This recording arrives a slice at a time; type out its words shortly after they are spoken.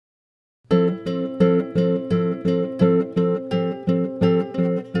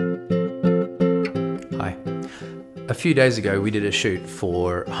few days ago we did a shoot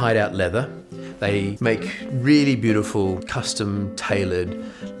for Hideout Leather. They make really beautiful custom tailored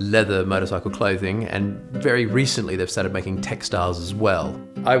leather motorcycle clothing, and very recently they've started making textiles as well.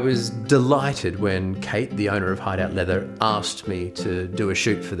 I was delighted when Kate, the owner of Hideout Leather, asked me to do a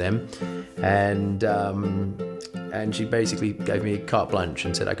shoot for them, and she basically gave me carte blanche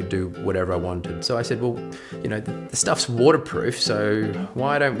and said I could do whatever I wanted. So I said, well, you know, the stuff's waterproof, so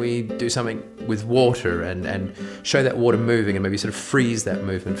why don't we do something with water and show that water moving and maybe sort of freeze that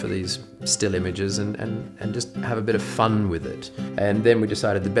movement for these still images and just have a bit of fun with it. And then we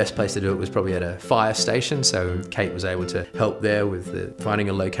decided the best place to do it was probably at a fire station, so Kate was able to help there with finding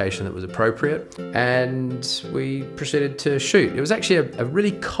a location that was appropriate, and we proceeded to shoot. It was actually a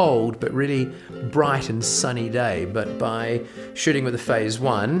really cold but really bright and sunny day, but by shooting with a phase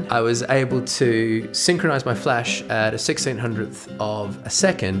 1, I was able to synchronize my flash at a 1/1600th of a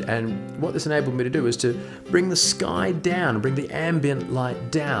second, and what this enabled me to do was to bring the sky down, bring the ambient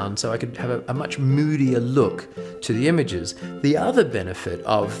light down, so I could have a much moodier look to the images. The other benefit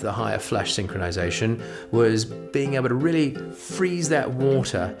of the higher flash synchronization was being able to really freeze that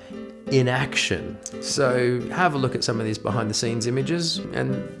water in action. So have a look at some of these behind the scenes images,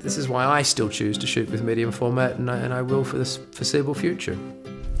 and this is why I still choose to shoot with medium format, and I will for this foreseeable future.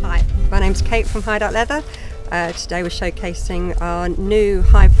 Hi, my name's Kate from Hideout Leather. Today we're showcasing our new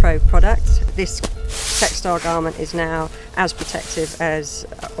High Pro product. This textile garment is now as protective as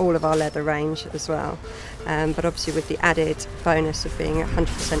all of our leather range as well, but obviously with the added bonus of being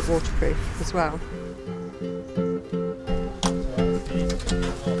 100% waterproof as well.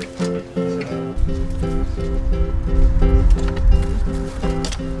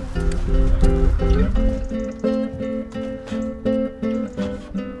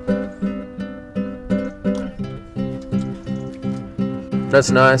 That's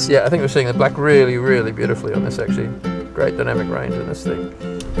nice. Yeah, I think we're seeing the black really, really beautifully on this actually. Great dynamic range in this thing.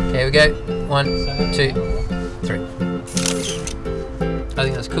 Here we go. 1, 2, 3. I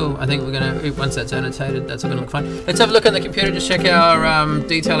think that's cool. I think we're gonna, once that's annotated, that's gonna look fine. Let's have a look on the computer, just check our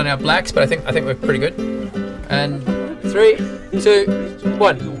detail in our blacks, but I think we're pretty good. And 3, 2,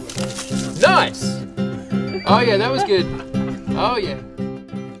 1. Nice! Oh yeah, that was good. Oh yeah.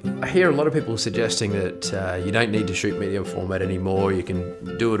 I hear a lot of people suggesting that you don't need to shoot medium format anymore. You can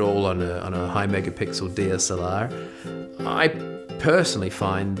do it all on a high megapixel DSLR. I personally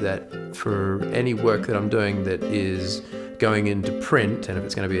find that for any work that I'm doing that is going into print, and if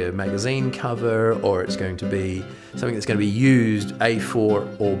it's going to be a magazine cover or it's going to be something that's going to be used A4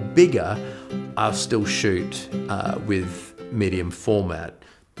 or bigger, I'll still shoot with medium format.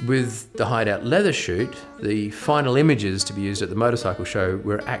 With the Hideout Leather shoot, the final images to be used at the motorcycle show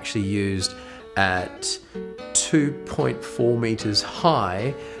were actually used at 2.4 meters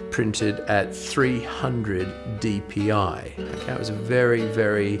high, printed at 300 DPI. Okay, it was a very,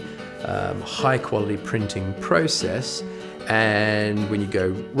 very high quality printing process, and when you go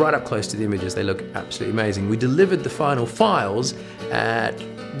right up close to the images, they look absolutely amazing. We delivered the final files at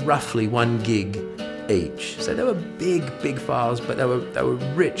roughly 1 gig each. So they were big files, but they were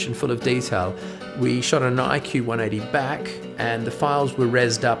rich and full of detail. We shot on an IQ 180 back, and the files were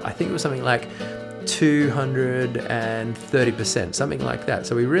rezzed up. I think it was something like 230%, something like that.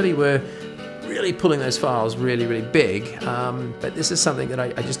 So we really were pulling those files really big. But this is something that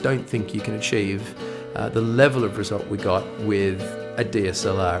I just don't think you can achieve the level of result we got with a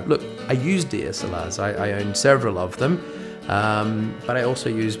DSLR. Look, I use DSLRs. I own several of them. But I also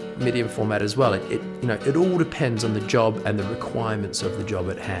use medium format as well. It all depends on the job and the requirements of the job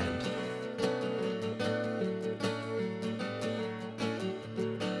at hand.